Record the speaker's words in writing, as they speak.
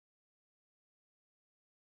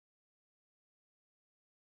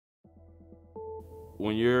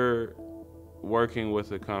when you're working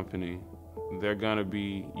with a company, they're gonna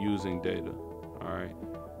be using data, all right?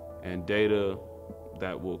 And data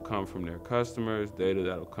that will come from their customers, data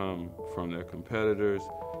that'll come from their competitors.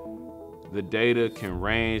 The data can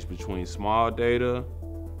range between small data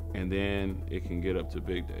and then it can get up to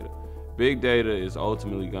big data. Big data is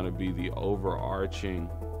ultimately gonna be the overarching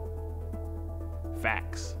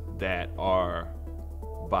facts that are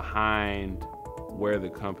behind where the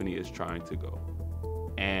company is trying to go.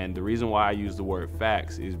 And the reason why I use the word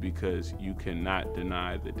facts is because you cannot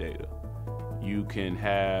deny the data. You can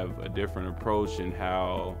have a different approach in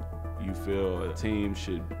how you feel a team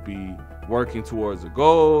should be working towards a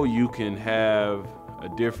goal. You can have a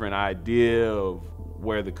different idea of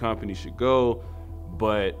where the company should go,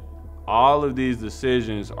 but all of these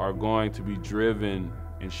decisions are going to be driven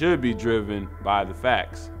and should be driven by the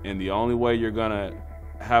facts. And the only way you're gonna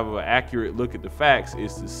have an accurate look at the facts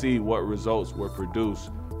is to see what results were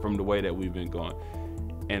produced from the way that we've been going.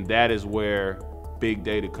 And that is where big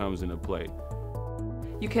data comes into play.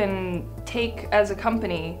 You can take, as a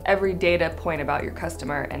company, every data point about your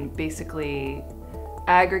customer and basically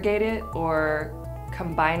aggregate it or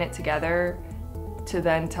combine it together to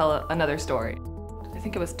then tell another story. I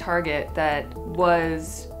think it was Target that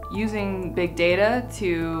was using big data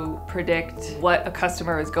to predict what a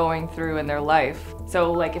customer is going through in their life.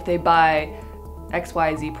 So like if they buy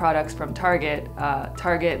XYZ products from Target,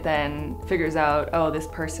 Target then figures out, oh, this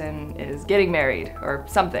person is getting married or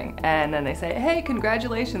something. And then they say, hey,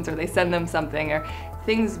 congratulations, or they send them something, or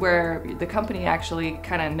things where the company actually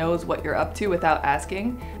kind of knows what you're up to without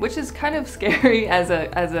asking, which is kind of scary as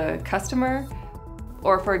a customer.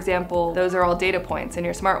 Or for example, those are all data points in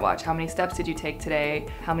your smartwatch. How many steps did you take today?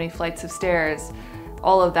 How many flights of stairs?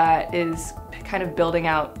 All of that is kind of building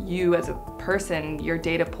out you as a person, your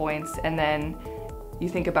data points, and then you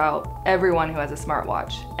think about everyone who has a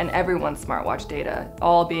smartwatch and everyone's smartwatch data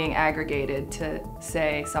all being aggregated to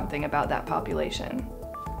say something about that population.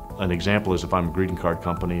 An example is if I'm a greeting card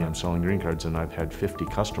company, I'm selling greeting cards and I've had 50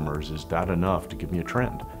 customers, is that enough to give me a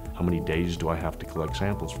trend? How many days do I have to collect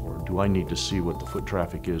samples for? Do I need to see what the foot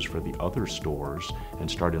traffic is for the other stores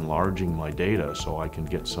and start enlarging my data so I can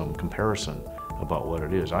get some comparison about what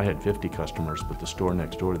it is? I had 50 customers, but the store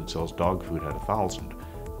next door that sells dog food had 1,000.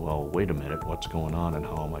 Well, wait a minute, what's going on and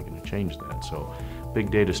how am I going to change that? So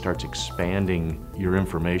big data starts expanding your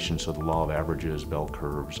information, so the law of averages, bell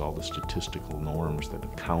curves, all the statistical norms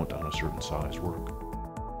that count on a certain size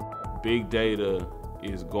work. Big data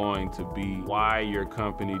is going to be why your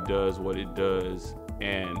company does what it does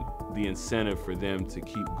and the incentive for them to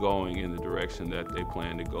keep going in the direction that they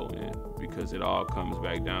plan to go in, because it all comes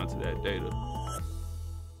back down to that data.